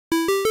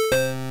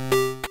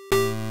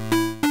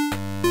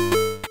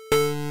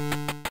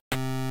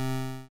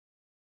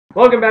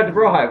Welcome back to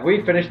Brohive.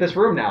 We finished this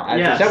room now, as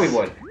Yes. we said we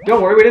would.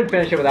 Don't worry, we didn't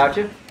finish it without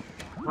you.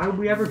 Why would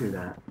we ever do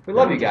that? We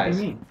love you That would guys. just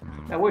be mean.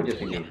 That would just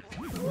be me.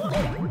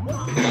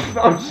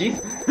 Oh,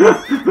 jeez.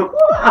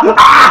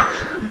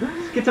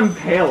 This gets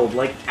impaled,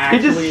 like, actually.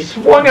 He just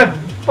swung a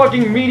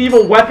fucking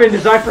medieval weapon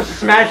designed for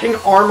smashing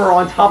armor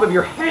on top of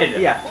your head.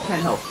 Yeah,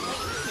 10 health.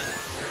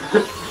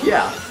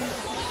 Yeah.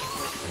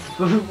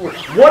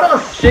 What a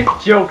sick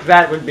joke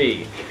that would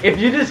be. If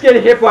you just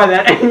get hit by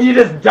that and you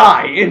just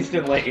die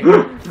instantly.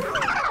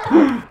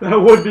 That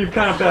would be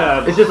kind of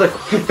bad. It's just like...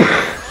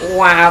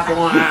 whap,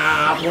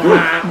 whap,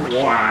 whap,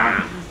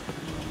 whap.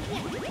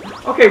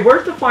 Okay,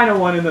 where's the final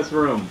one in this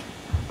room?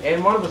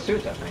 In one of the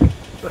suits, I think.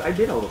 But I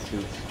did all the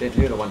suits. Did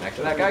you do the one next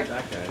to that guy?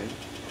 That guy.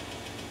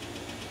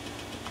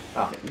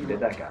 Oh, you did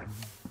that guy.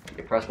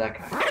 You pressed that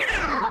guy.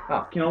 Oh.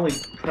 You can only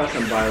press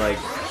him by, like,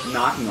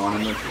 knocking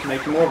on him, which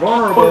makes him more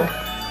vulnerable.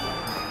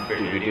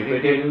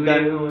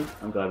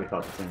 I'm glad we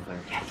thought the same thing.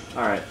 Yes.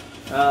 Alright.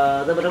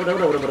 Gotta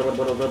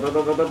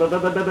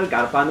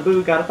find the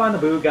boo, gotta find the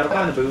boo, gotta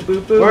find the boo,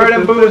 boo, boo. Where are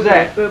them boos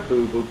at?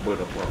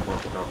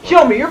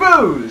 Show me your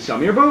booze! Show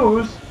me your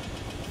booze!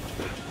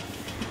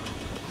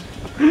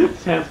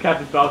 Sam's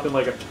Captain Falcon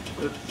like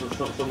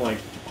some like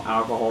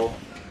alcohol.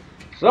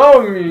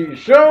 Show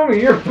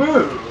me your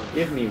booze!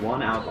 Give me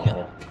one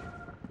alcohol.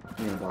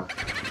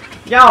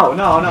 Yo,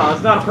 no,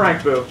 it's not a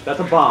prank, boo. That's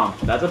a bomb.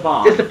 That's a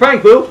bomb. It's a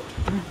prank, boo!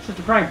 It's just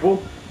a prank, boo.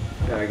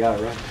 There, I got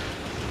it right.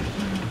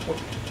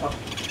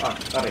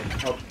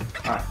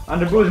 Alright.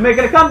 Underboo's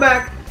making a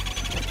comeback!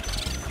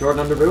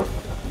 Jordan Underboo?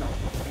 No.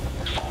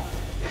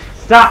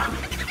 Stop!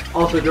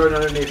 Also,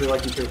 Jordan Underneath, we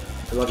like you too.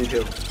 I love you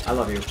too. I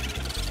love you.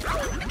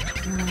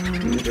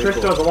 Chris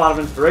shows a lot of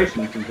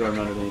inspiration from Jordan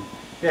Underneath.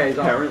 Yeah, he's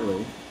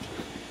apparently.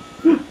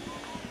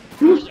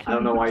 I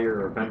don't know why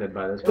you're offended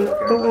by this, but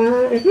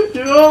okay. You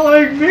don't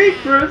like me,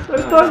 Chris!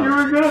 I thought you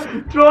were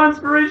gonna draw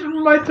inspiration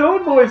from my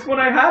tone voice when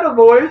I had a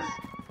voice!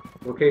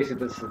 Well, Casey,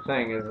 that's the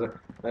thing, is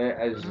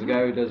as the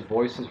guy who does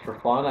voices for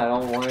fun, I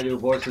don't want to do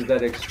voices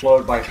that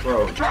explode by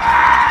throat.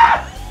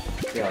 Yeah,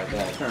 like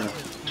that. Fair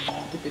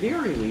enough. Did he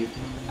already leave?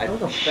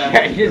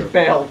 Yeah, he just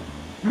bailed.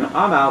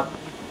 I'm out.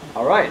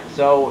 Alright,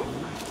 so...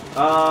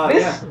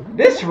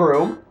 This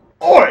room...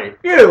 Oi,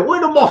 you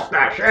with a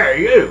mustache,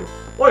 hey you!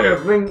 What do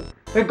you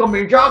think of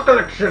me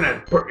chocolates in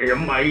it? Pretty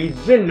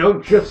amazing,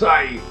 don't you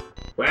say?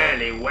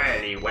 Welly,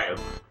 well,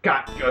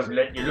 can't just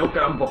let you look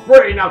at them for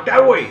free now,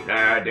 can we?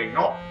 Nah, ding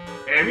not.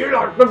 If you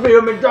like to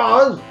feel me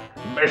jaws,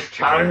 best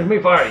challenge me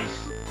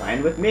face.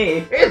 Fine with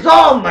me. It's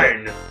on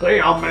then! See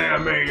how many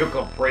of me you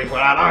can free for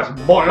that nice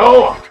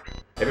boil.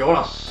 If you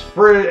want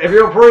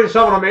to free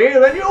some of me,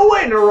 then you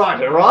win,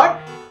 right?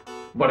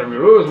 But if you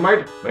lose,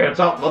 mate, it's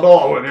out the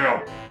door with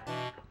you.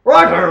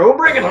 Righto,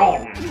 bring it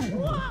on!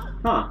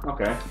 Huh,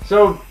 okay.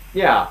 So,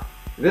 yeah,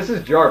 this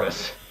is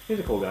Jarvis. He's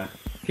a cool guy.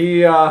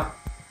 He,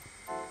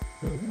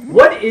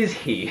 what is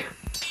he?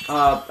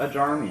 A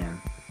jar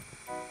man.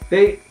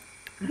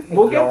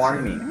 We'll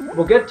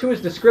get to his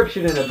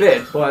description in a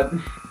bit, but,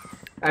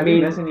 I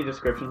mean... Did we miss any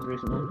descriptions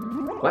recently?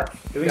 What?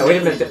 No, we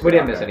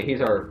didn't miss any.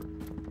 He's our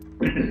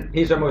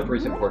most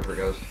recent portrait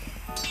ghost.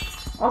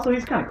 Also,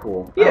 he's kind of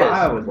cool. He is.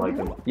 I always liked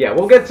him. Yeah,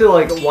 we'll get to,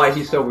 like, why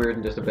he's so weird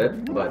in just a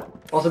bit, but...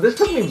 Also, this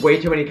took me way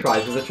too many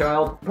tries as a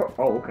child.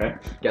 Oh, okay.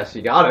 Guess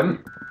you got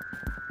him.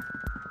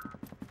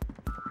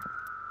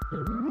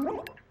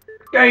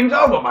 Game's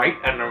over, mate,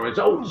 and the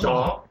results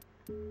are...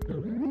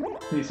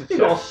 You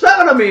got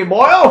 7 of me,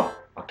 boy!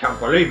 I can't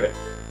believe it.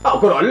 How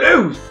could I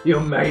lose? You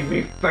made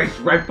me face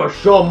red for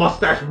sure,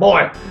 mustache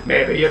boy.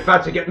 Maybe you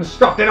fancy getting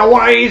stuffed in a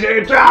one of these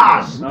here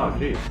jars. Oh,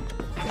 jeez.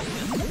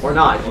 Or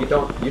not. You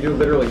do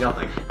literally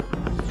nothing.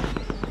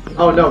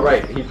 Oh, no,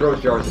 right. He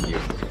throws jars at you.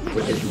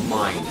 With his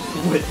mind.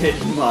 With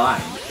his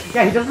mind.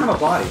 Yeah, he doesn't have a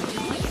body.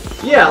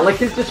 Yeah, like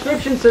his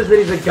description says that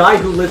he's a guy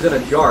who lives in a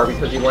jar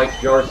because he likes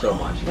jars so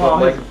much. Well,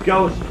 but, his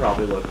ghost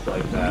probably looks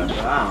like that, but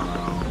I don't know.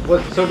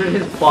 So did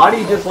his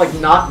body just, like,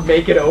 not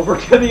make it over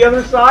to the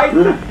other side?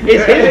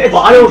 Is his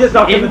body just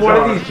stuck in one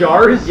of these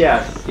jars?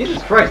 Yes.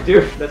 Jesus Christ,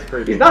 dude. That's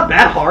creepy. He's not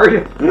that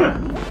hard.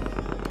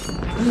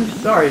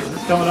 Sorry, it's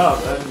just coming up,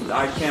 and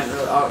I can't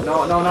really... Oh,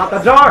 no, not the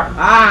jar!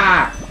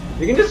 Ah!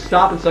 You can just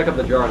stop and suck up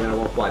the jar and then it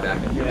won't fly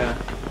back at you. Yeah.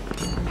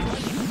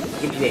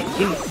 Give me.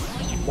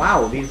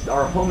 Wow, these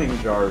are homing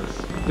jars.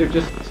 Dude,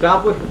 just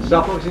stop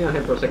focusing on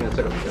him for a second and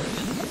suck up the jar.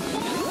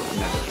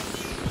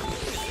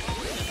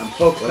 I'm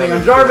focusing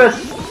on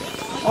Jarvis!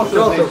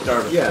 Also, his name's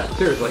Jarvis. Yeah,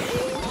 seriously.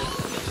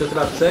 Just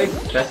about to say,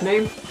 best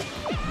name?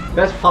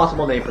 Best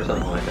possible name for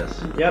something like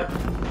this. Yep.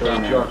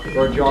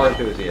 Or a jar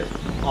enthusiast.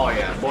 Oh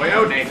yeah, boy,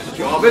 your name's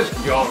Jarvis,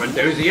 jar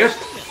enthusiast.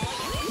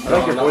 I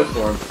like your voice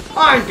for him.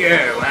 Thank you.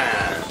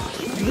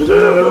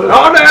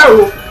 Oh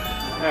no!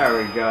 There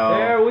we go.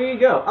 There we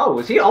go. Oh,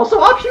 is he also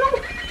optional?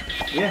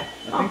 Yeah,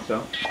 I think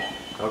so.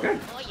 Okay.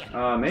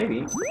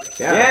 Maybe.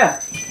 Yeah.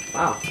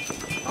 Wow.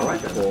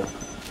 Alright, that's cool.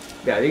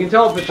 Yeah, you can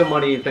tell if it's a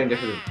money thing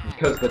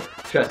because the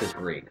chest is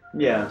green.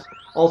 Yeah.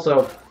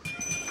 Also,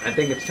 I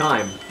think it's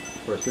time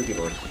for a spooky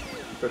voice.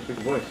 For a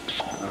spooky voice.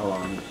 Hold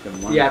on, I'm just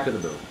getting money. Yeah, after the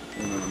boo.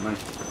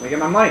 Let me get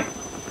my money.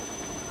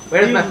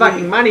 Where's my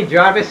fucking money,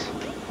 Jarvis?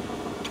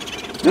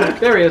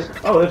 There he is.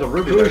 Oh, there's a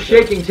ruby. Boo's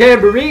shaking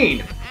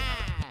tambourine.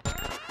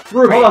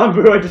 Ruby. Hold on,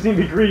 Boo. I just need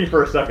to be greedy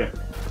for a second.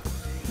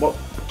 What?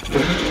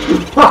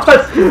 What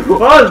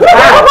was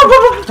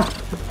that?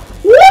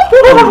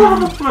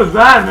 What was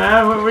that,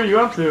 man? What were you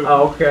up to?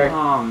 Oh, okay.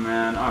 Oh,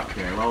 man.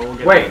 Okay, well, we'll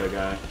get Wait. the other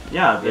guy.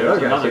 Yeah,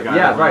 there's another guy.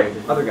 Yeah, right.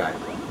 Other guy.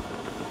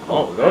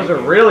 Oh, those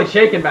are really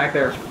shaking back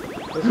there.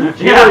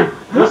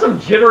 There's some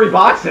jittery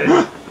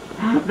boxes.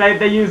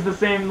 They use the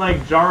same,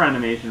 like, jar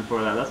animation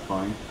for that. That's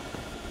fine.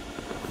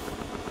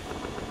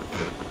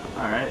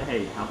 Alright,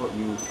 hey, how about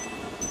you...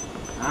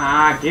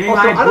 Ah, give me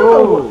Also, my I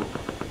don't know.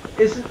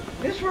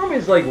 This room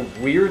is, like,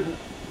 weird.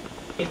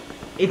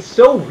 It's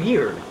so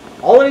weird.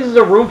 All it is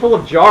a room full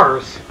of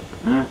jars.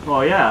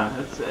 Well, yeah,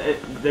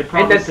 they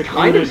probably and that's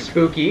kind of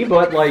spooky,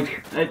 but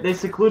like they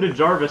secluded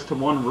Jarvis to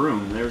one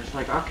room. They were just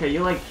like, okay,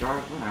 you like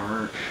Jarvis,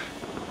 whatever.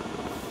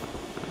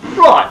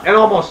 Right, and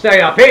I'm gonna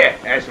stay up here.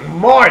 That's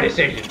my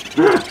decision.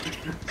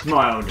 It's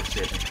my own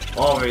decision.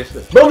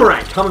 Obviously.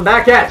 Boomerang coming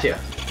back at you.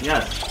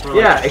 Yes. For like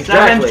yeah,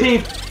 exactly.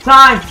 17th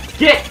time.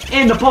 Get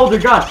in the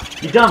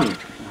poltergust, you dummy.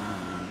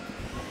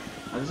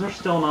 Is there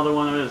still another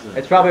one? What is it?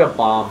 It's probably a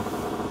bomb.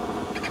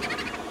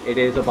 It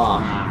is a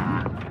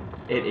bomb.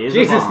 It is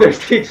Jesus, a bomb. there's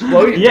the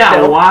explosion. Yeah,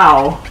 still.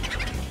 wow.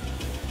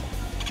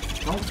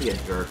 Don't be a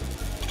jerk.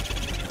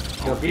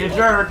 Don't be a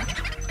jerk.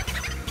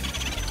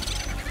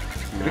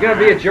 If you're gonna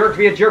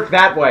be a jerk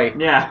that way.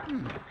 Yeah.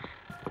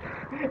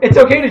 It's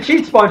okay to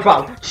cheat,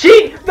 SpongeBob.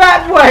 Cheat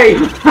that way!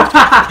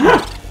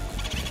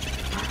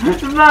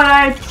 But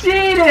I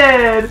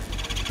cheated!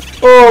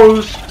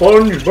 Oh,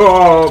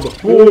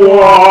 SpongeBob,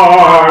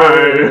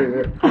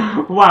 why?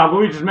 Wow,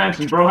 Luigi's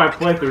Mansion Brohive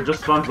playthrough,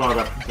 just SpongeBob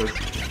references.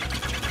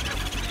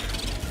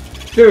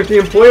 Dude, the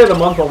Employee of the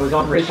Month one was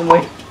on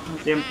recently.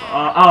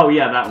 Oh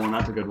yeah, that one,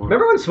 that's a good one.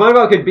 Remember when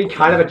SpongeBob could be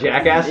kind of a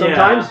jackass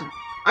sometimes? Yeah.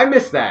 I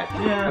miss that.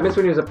 Yeah. I miss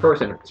when he was a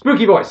person.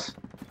 Spooky voice.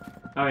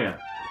 Oh yeah.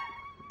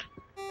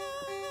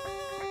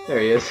 There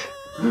he is.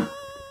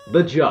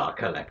 The jar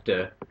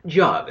collector,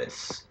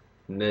 Jarvis.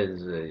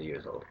 Is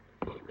years old.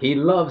 He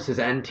loves his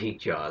antique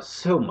jars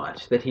so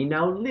much that he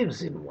now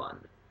lives in one.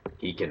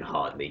 He can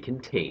hardly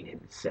contain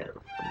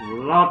himself.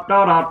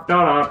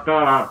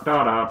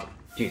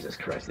 Jesus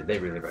Christ, did they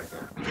really write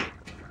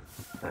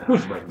that?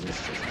 Who's writing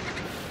this?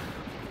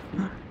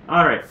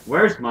 Alright,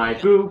 where's my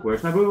boo?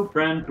 Where's my boo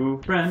friend?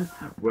 Boo friend?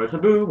 Where's my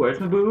boo? Where's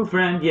my boo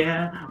friend?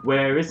 Yeah,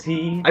 where is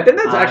he? I think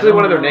that's actually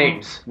one of their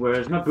names.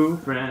 Where's my boo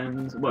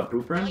friend? What,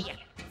 boo friend?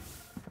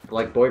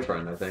 Like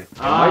boyfriend, I think. It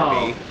Oh.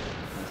 might be.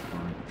 That's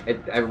fine.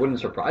 It wouldn't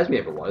surprise me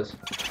if it was.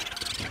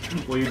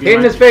 Will you be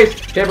In his face,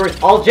 Jamboree,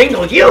 I'll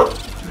jingle you!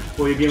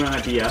 Will you be my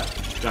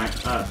DF?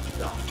 Giant,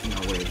 no,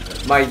 wait.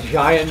 My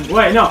giant...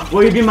 Wait, no,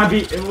 will you be my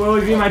will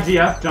you be my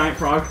DF? Giant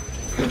frog?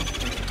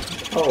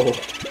 Oh.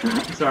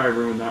 Sorry, I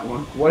ruined that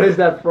one. What is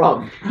that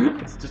from?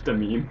 It's just a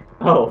meme.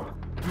 Oh.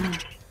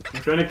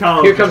 I'm trying to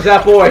call. Here comes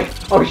that boy.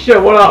 Oh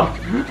shit, what up?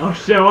 Oh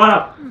shit, what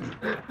up?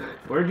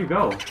 Where'd you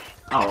go?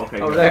 Oh, okay.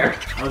 Over good. there.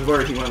 I was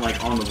worried he went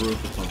like on the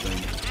roof or something.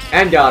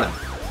 And got him.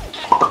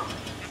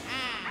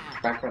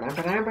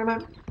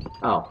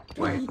 Oh,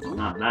 wait.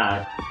 Not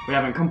that. We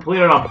haven't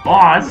completed a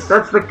boss.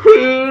 That's the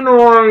key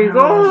noise!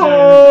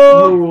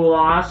 Oh!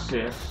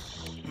 Molasses.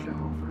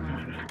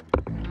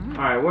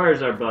 Alright,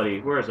 where's our buddy?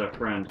 Where's our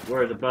friend?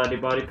 Where's the buddy,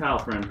 pal,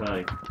 friend,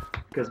 buddy?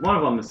 Because one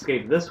of them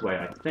escaped this way,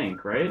 I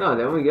think, right? No,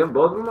 didn't we get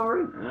both of them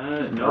already?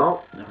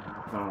 No.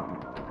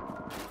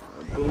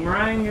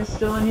 Boomerang is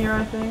still in here,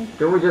 I think?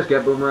 Didn't we just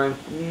get Boomerang?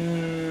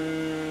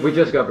 We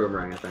just got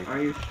Boomerang, I think.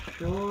 Are you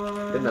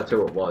sure? I think that's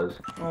who it was.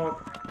 Oh.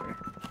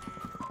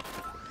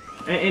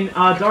 In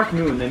Dark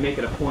Moon, they make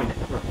it a point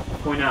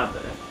out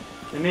that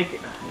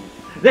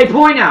they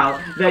point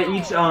out that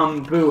each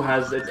Boo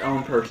has its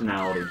own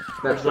personality.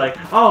 It's like,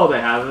 oh,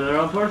 they have their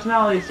own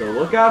personality, so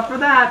look out for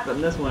that. But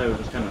in this one, it was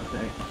just kind of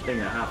thing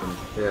that happens.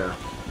 Yeah.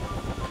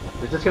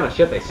 It's just kind of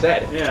shit they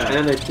said. Yeah. And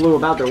then they flew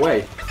about their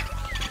way.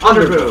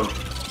 Under Boo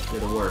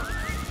did the work.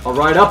 I'll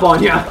ride up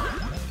on ya.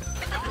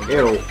 Ew. Yeah,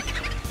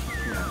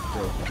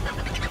 true.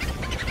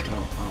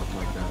 Oh, I don't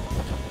like that.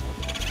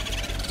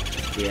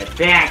 Get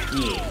back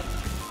here.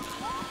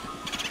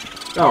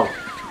 Oh.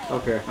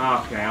 Okay.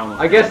 Okay,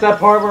 I guess that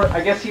part where I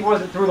guess he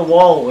wasn't through the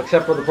wall,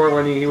 except for the part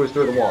when he was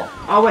through the wall.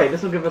 Oh wait,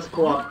 this will give us a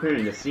cool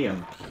opportunity to see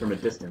him from a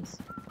distance,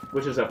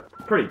 which is a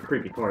pretty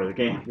creepy part of the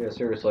game. Yeah,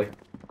 seriously.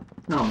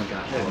 Oh my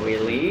god. And we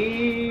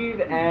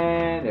leave,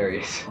 and there he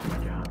is. Oh my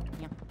god.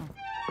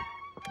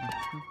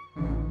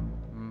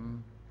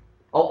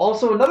 Oh,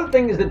 also another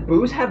thing is that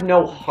Boos have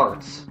no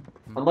hearts,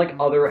 unlike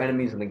other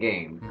enemies in the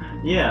game.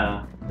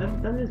 Yeah,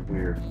 that is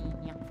weird.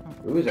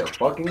 Boos are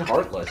fucking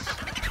heartless.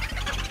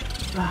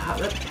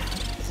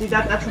 See,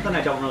 that's something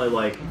I don't really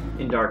like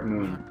in Dark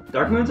Moon.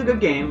 Dark Moon's a good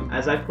game,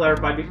 as I've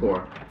clarified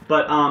before,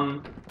 but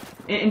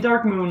in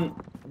Dark Moon,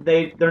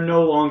 they're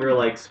no longer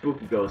like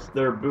spooky ghosts.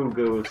 They're Boo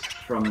ghosts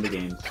from the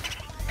games.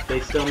 They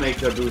still make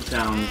their Boo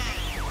sounds.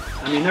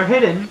 I mean, they're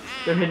hidden.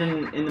 They're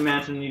hidden in the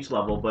mansion in each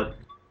level, but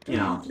you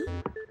know,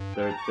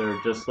 They're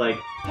just like,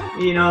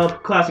 you know,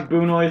 classic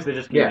boo noise. They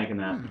just keep making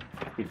that.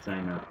 Keep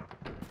saying that.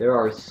 There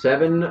are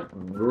 7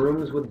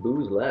 rooms with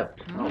booze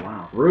left. Oh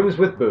wow. Rooms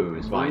with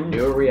booze, my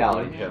new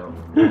reality show.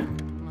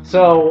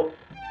 So,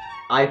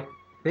 I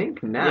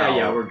think now.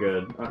 Yeah, we're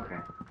good. Okay.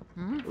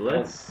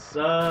 Let's.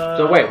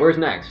 So wait, where's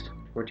next?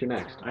 Where to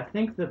next? I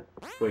think the.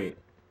 Wait.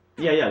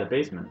 Yeah, the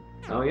basement.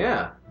 Oh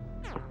yeah.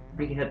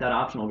 We can hit that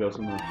optional ghost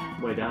on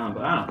the way down,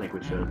 but I don't think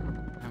we should.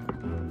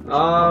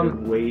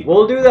 Wait.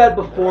 We'll do that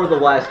before the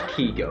last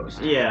key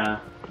ghost. Yeah.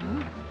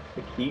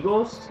 The key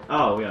ghost?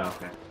 Oh, yeah,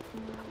 okay.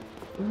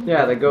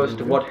 Yeah, the ghost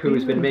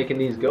who's been making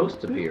these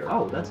ghosts appear.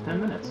 Oh, that's 10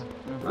 minutes.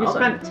 We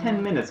spent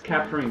 10 minutes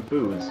capturing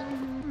booze.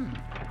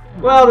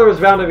 Well, there was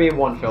bound to be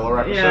one filler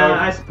episode. Yeah,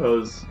 I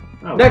suppose.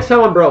 Oh, next time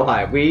on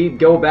Brohive, we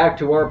go back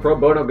to our pro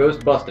bono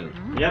ghost busting.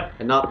 Yep.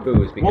 And not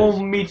booze, because...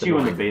 We'll meet you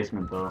in the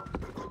basement, though.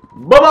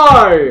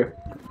 Bye-bye!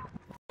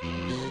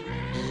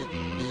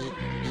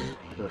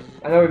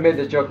 I know we made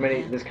this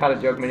kind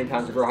of joke many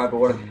times at Brohive, but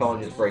what if the fellow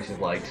just breaks his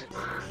legs?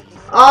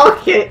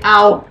 Okay,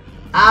 ow!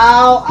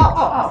 Ow! Ow!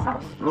 Ow!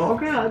 Ow! Oh,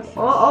 God.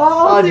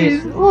 Oh,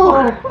 jeez.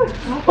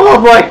 Oh,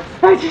 boy!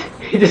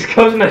 He just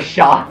goes in a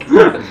shock.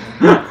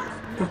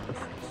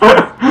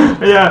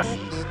 Yeah.